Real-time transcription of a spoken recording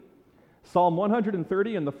Psalm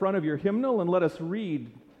 130 in the front of your hymnal, and let us read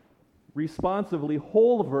responsively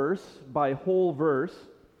whole verse by whole verse.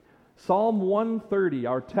 Psalm 130,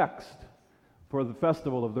 our text for the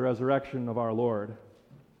festival of the resurrection of our Lord.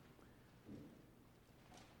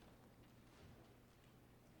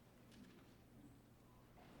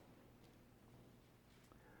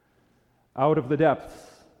 Out of the depths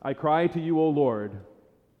I cry to you, O Lord.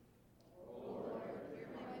 O Lord, hear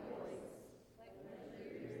my voice. Let your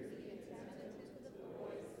ears be attentive to the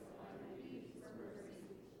voice of my pleas for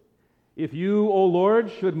mercy. If you, O Lord,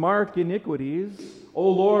 should mark iniquities, O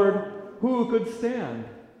Lord, who could stand?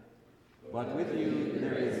 But with you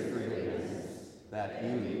there is forgiveness, that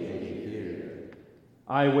you may be feared.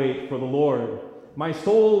 I wait for the Lord. My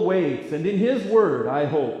soul waits, and in his word I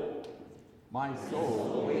hope. My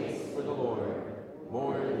soul waits for the Lord,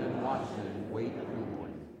 more than watchmen wait for the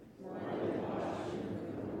morning.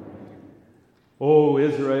 O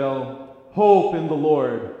Israel, hope in the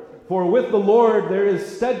Lord, for with the Lord there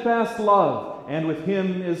is steadfast love, and with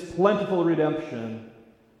him is plentiful redemption.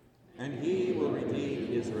 And he will redeem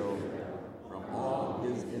Israel from all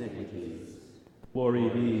his iniquities. Glory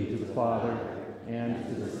be to the Father, and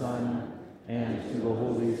to the Son, and to the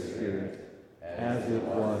Holy Spirit, as it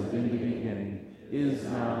was in the beginning, is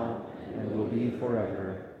now, and will be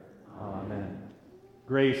forever. Amen.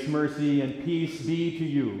 Grace, mercy, and peace be to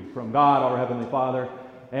you from God our Heavenly Father,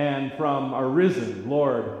 and from our risen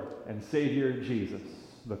Lord and Savior Jesus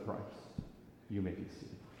the Christ. You may be seated.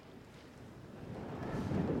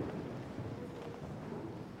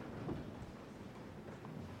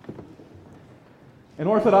 An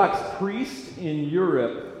Orthodox priest in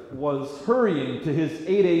Europe was hurrying to his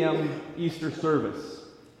 8 a.m. Easter service.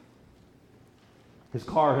 His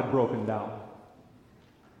car had broken down.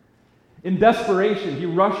 In desperation, he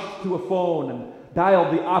rushed to a phone and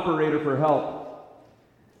dialed the operator for help.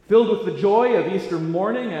 Filled with the joy of Easter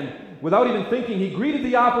morning, and without even thinking, he greeted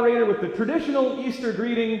the operator with the traditional Easter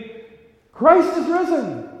greeting, "Christ is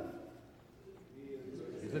risen!"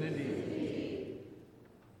 Isn't indeed?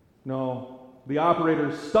 No. The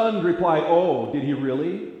operator's stunned replied, "Oh, did he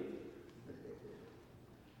really?"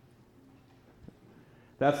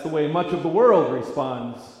 That's the way much of the world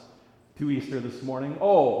responds to Easter this morning.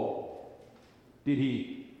 Oh, did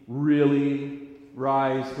he really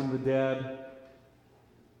rise from the dead?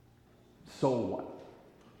 So what?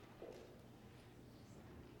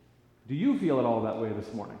 Do you feel at all that way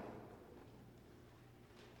this morning?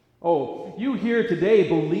 Oh, you here today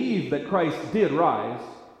believe that Christ did rise.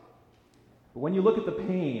 But when you look at the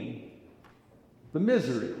pain, the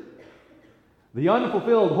misery, the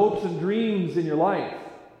unfulfilled hopes and dreams in your life,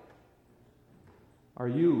 are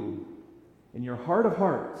you, in your heart of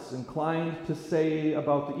hearts, inclined to say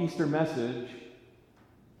about the Easter message,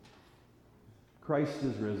 Christ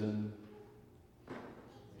is risen,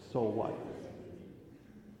 so what?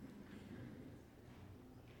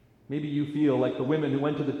 Maybe you feel like the women who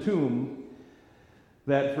went to the tomb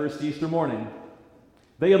that first Easter morning.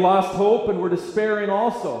 They had lost hope and were despairing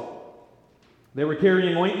also. They were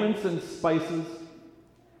carrying ointments and spices,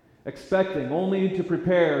 expecting only to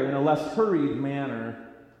prepare in a less hurried manner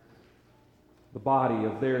the body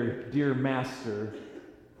of their dear master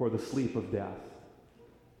for the sleep of death.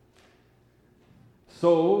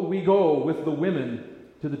 So we go with the women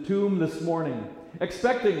to the tomb this morning,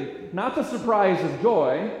 expecting not the surprise of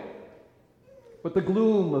joy, but the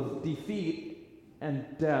gloom of defeat and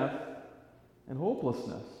death and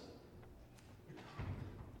hopelessness.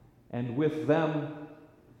 And with them,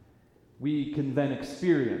 we can then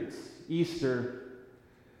experience Easter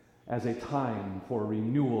as a time for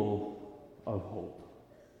renewal of hope.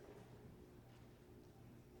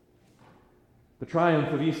 The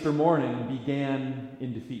triumph of Easter morning began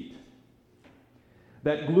in defeat.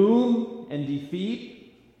 That gloom and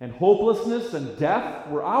defeat and hopelessness and death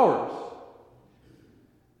were ours.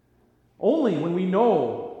 Only when we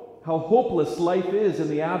know how hopeless life is in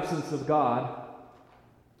the absence of God,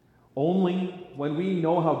 only when we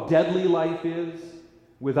know how deadly life is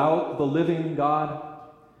without the living God,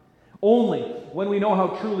 only when we know how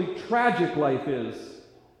truly tragic life is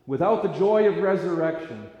without the joy of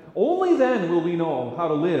resurrection, only then will we know how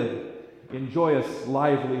to live in joyous,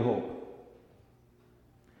 lively hope.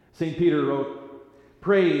 St. Peter wrote,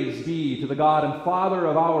 "Praise be to the God and Father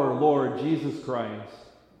of our Lord Jesus Christ.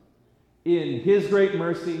 In his great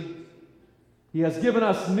mercy, he has given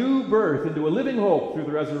us new birth into a living hope through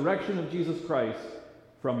the resurrection of Jesus Christ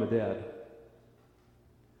from the dead."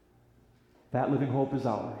 That living hope is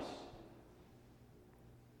ours.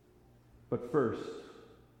 But first,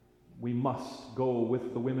 we must go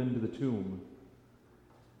with the women to the tomb,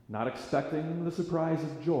 not expecting the surprise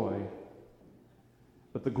of joy,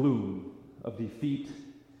 but the gloom of defeat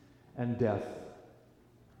and death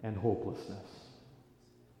and hopelessness.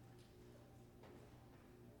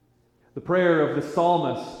 The prayer of the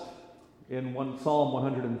psalmist in Psalm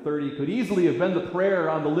 130 could easily have been the prayer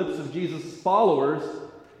on the lips of Jesus' followers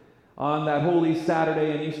on that holy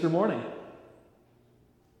Saturday and Easter morning.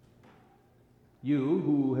 You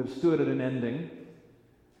who have stood at an ending,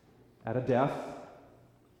 at a death,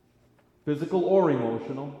 physical or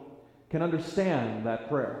emotional, can understand that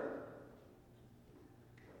prayer.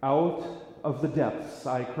 Out of the depths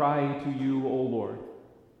I cry to you, O Lord.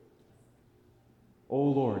 O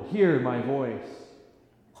Lord, hear my voice.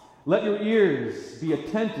 Let your ears be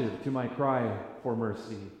attentive to my cry for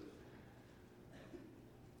mercy.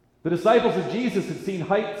 The disciples of Jesus had seen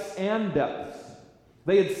heights and depths.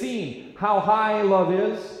 They had seen how high love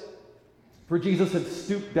is, for Jesus had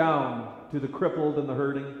stooped down to the crippled and the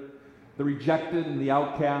hurting, the rejected and the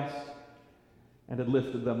outcast, and had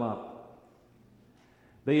lifted them up.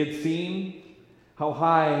 They had seen how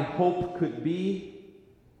high hope could be,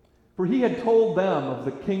 for he had told them of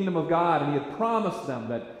the kingdom of God, and he had promised them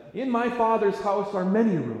that in my Father's house are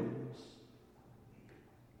many rooms.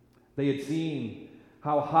 They had seen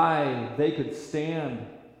how high they could stand,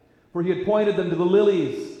 for he had pointed them to the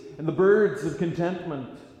lilies and the birds of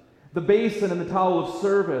contentment, the basin and the towel of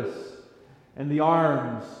service, and the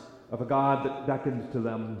arms of a God that beckoned to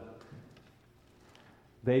them.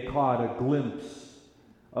 They caught a glimpse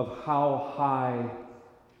of how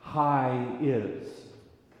high is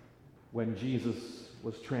when Jesus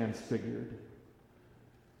was transfigured.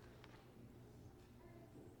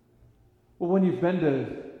 Well, when you've been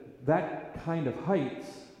to that kind of heights,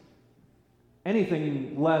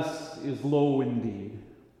 anything less is low indeed.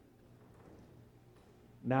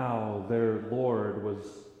 Now their Lord was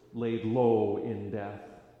laid low in death.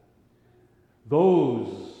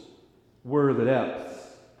 Those were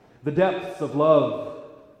the depths of love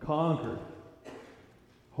conquered,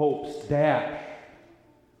 hopes dashed,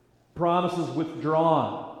 promises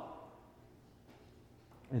withdrawn,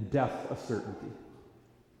 and death a certainty.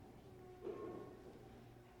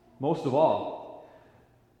 Most of all,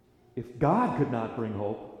 if God could not bring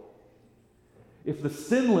hope, if the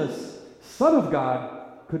sinless Son of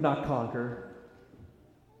God could not conquer,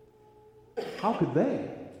 how could they?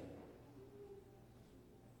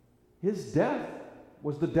 His death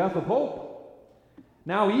was the death of hope.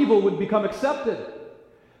 Now evil would become accepted.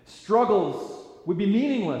 Struggles would be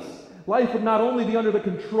meaningless. Life would not only be under the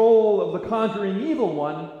control of the conquering evil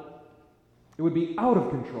one, it would be out of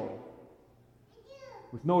control,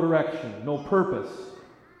 with no direction, no purpose,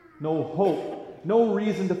 no hope, no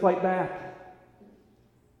reason to fight back.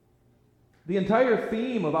 The entire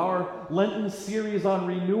theme of our Lenten series on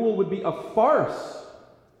renewal would be a farce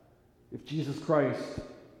if Jesus Christ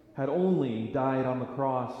had only died on the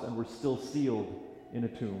cross and were still sealed in a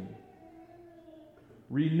tomb.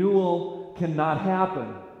 Renewal cannot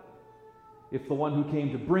happen if the one who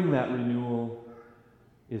came to bring that renewal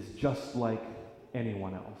is just like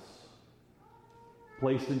anyone else,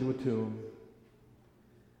 placed into a tomb,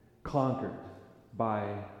 conquered by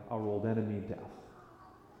our old enemy, death.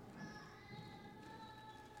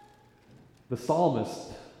 The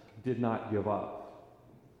psalmist did not give up,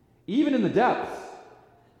 even in the depths.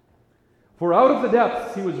 For out of the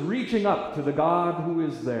depths he was reaching up to the God who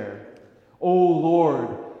is there. O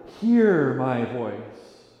Lord, hear my voice.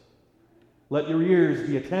 Let your ears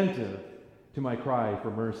be attentive to my cry for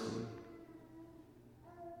mercy.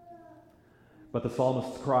 But the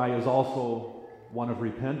psalmist's cry is also one of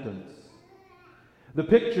repentance. The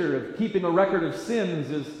picture of keeping a record of sins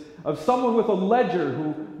is of someone with a ledger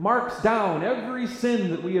who marks down every sin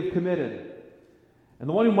that we have committed. And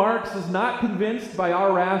the one who marks is not convinced by our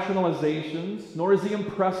rationalizations, nor is he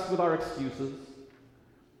impressed with our excuses.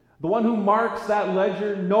 The one who marks that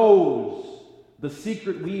ledger knows the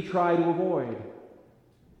secret we try to avoid,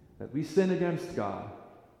 that we sin against God,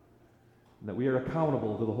 and that we are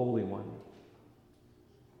accountable to the Holy One.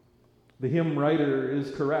 The hymn writer is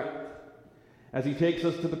correct as he takes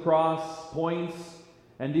us to the cross, points,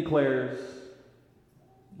 and declares,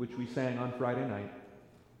 which we sang on Friday night,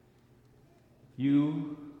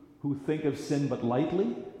 you who think of sin but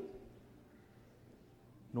lightly,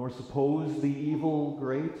 nor suppose the evil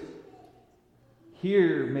great,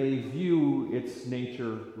 here may view its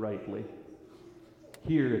nature rightly,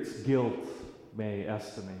 here its guilt may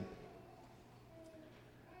estimate.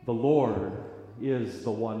 The Lord is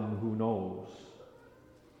the one who knows.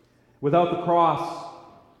 Without the cross,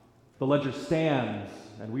 the ledger stands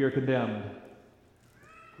and we are condemned.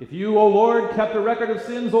 If you, O Lord, kept a record of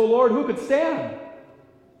sins, O Lord, who could stand?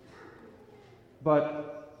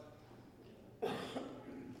 But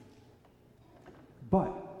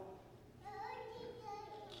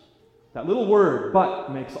That little word,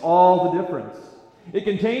 but, makes all the difference. It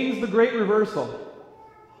contains the great reversal,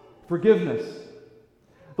 forgiveness.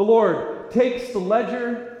 The Lord takes the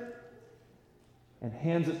ledger and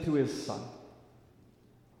hands it to his Son.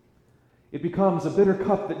 It becomes a bitter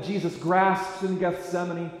cup that Jesus grasps in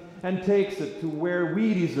Gethsemane and takes it to where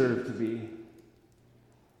we deserve to be,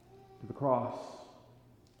 to the cross.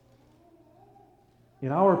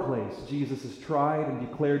 In our place, Jesus is tried and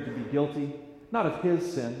declared to be guilty, not of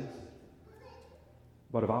his sins,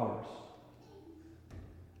 but of ours.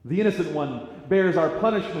 The innocent one bears our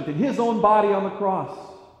punishment in his own body on the cross,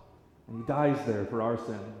 and he dies there for our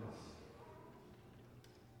sins.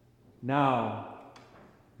 Now,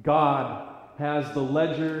 God has the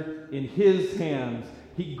ledger in his hands.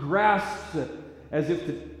 He grasps it as if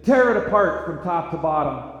to tear it apart from top to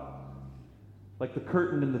bottom, like the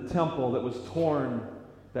curtain in the temple that was torn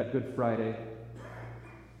that Good Friday.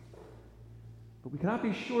 But we cannot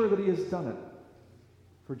be sure that he has done it,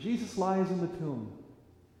 for Jesus lies in the tomb.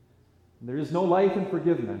 And there is no life and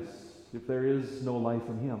forgiveness if there is no life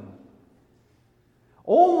in him.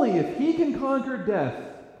 Only if he can conquer death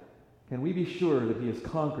can we be sure that he has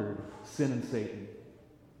conquered sin and Satan.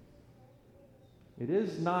 It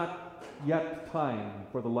is not yet time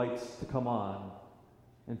for the lights to come on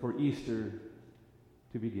and for Easter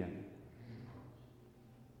to begin.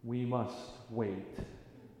 We must wait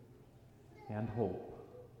and hope.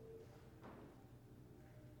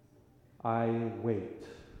 I wait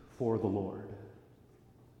for the Lord.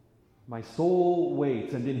 My soul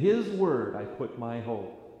waits, and in his word I put my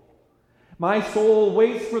hope. My soul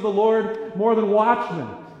waits for the Lord more than watchmen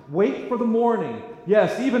wait for the morning.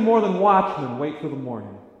 Yes, even more than watchmen wait for the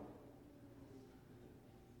morning.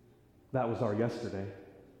 That was our yesterday.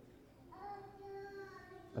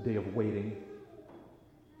 A day of waiting.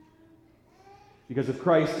 Because if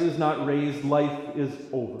Christ is not raised, life is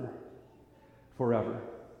over forever.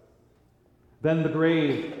 Then the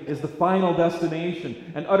grave is the final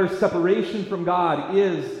destination, and utter separation from God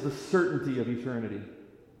is the certainty of eternity.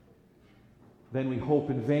 Then we hope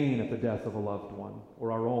in vain at the death of a loved one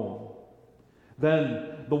or our own.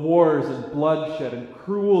 Then the wars and bloodshed and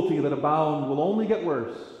cruelty that abound will only get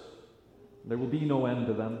worse. There will be no end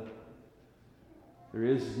to them. There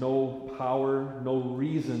is no power, no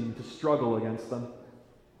reason to struggle against them.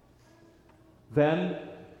 Then,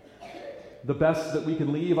 the best that we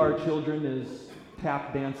can leave our children is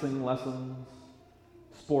tap dancing lessons,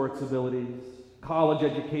 sports abilities, college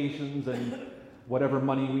educations, and whatever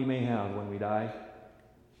money we may have when we die.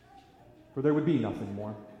 For there would be nothing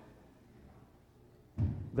more.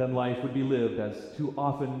 Then life would be lived as too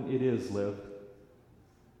often it is lived,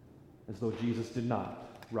 as though Jesus did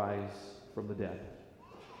not rise from the dead.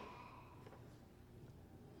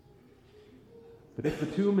 But if the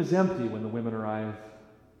tomb is empty when the women arrive,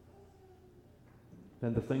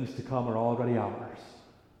 then the things to come are already ours.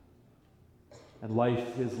 And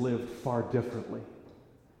life is lived far differently.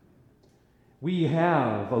 We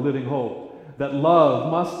have a living hope that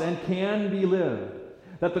love must and can be lived,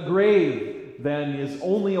 that the grave then is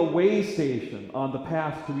only a way station on the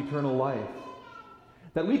path to eternal life,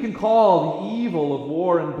 that we can call the evil of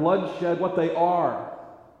war and bloodshed what they are,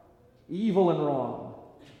 evil and wrong,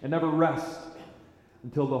 and never rest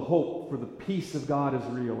until the hope for the peace of God is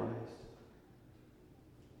realized.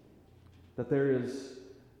 That there is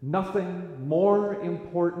nothing more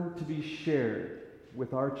important to be shared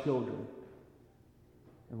with our children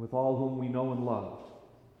and with all whom we know and love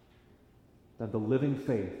than the living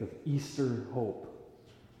faith of Easter hope.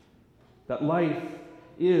 That life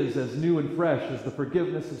is as new and fresh as the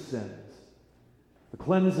forgiveness of sins, the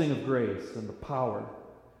cleansing of grace, and the power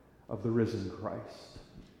of the risen Christ.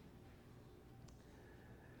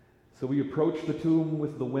 So we approach the tomb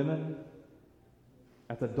with the women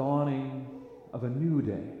at the dawning of a new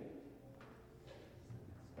day,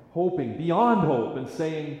 hoping beyond hope and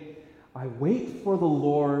saying, I wait for the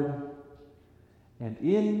Lord, and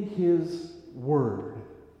in his word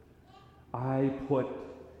I put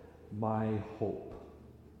my hope.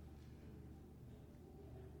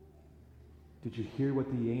 Did you hear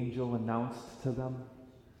what the angel announced to them?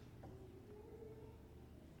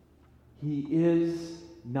 He is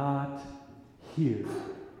not here,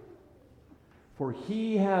 for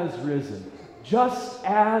he has risen, just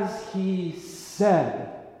as he said.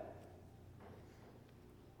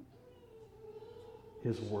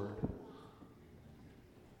 His word.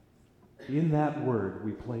 In that word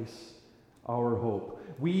we place our hope.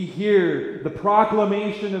 We hear the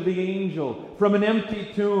proclamation of the angel from an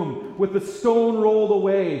empty tomb with the stone rolled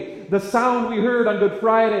away. The sound we heard on Good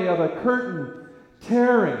Friday of a curtain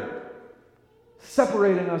tearing,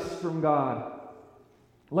 separating us from God.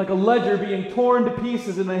 like a ledger being torn to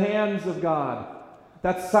pieces in the hands of God.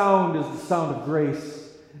 That sound is the sound of grace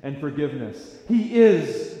and forgiveness. He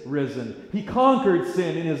is risen. He conquered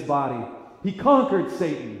sin in his body. He conquered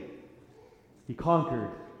Satan. He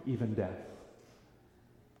conquered even death.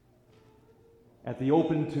 At the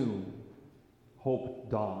open tomb, hope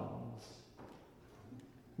dawns.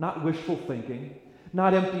 Not wishful thinking,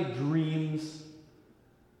 not empty dreams,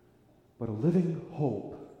 but a living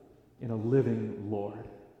hope in a living Lord.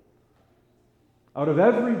 Out of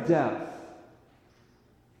every death,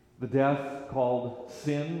 the death called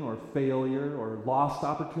sin or failure or lost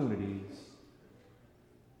opportunities,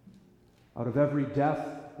 out of every death,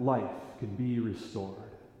 life can be restored.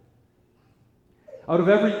 Out of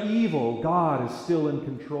every evil, God is still in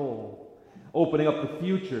control, opening up the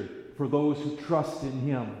future for those who trust in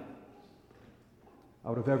him.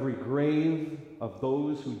 Out of every grave of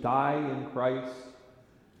those who die in Christ,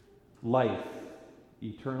 life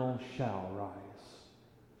eternal shall rise.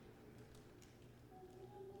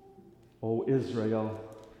 O Israel,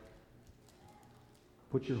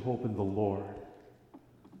 put your hope in the Lord.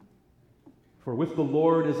 For with the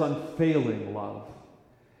Lord is unfailing love,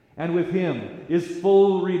 and with him is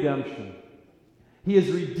full redemption. He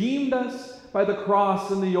has redeemed us by the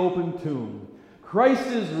cross and the open tomb. Christ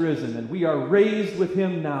is risen, and we are raised with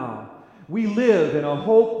him now. We live in a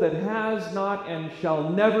hope that has not and shall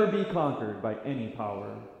never be conquered by any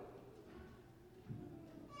power.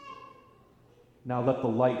 Now let the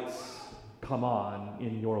lights come on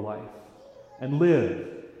in your life and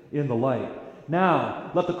live in the light.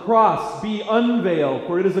 Now let the cross be unveiled,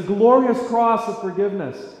 for it is a glorious cross of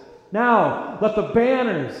forgiveness. Now let the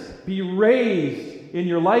banners be raised in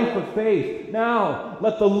your life of faith. Now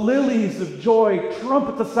let the lilies of joy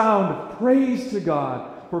trumpet the sound of praise to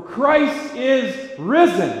God. For Christ is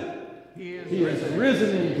risen. He is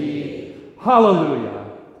risen indeed. Hallelujah.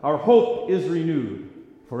 Our hope is renewed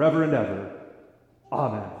forever and ever.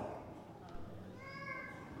 Amen.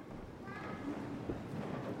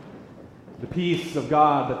 The peace of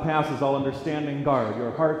God that passes all understanding guard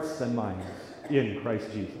your hearts and minds in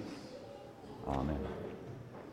Christ Jesus. Amen.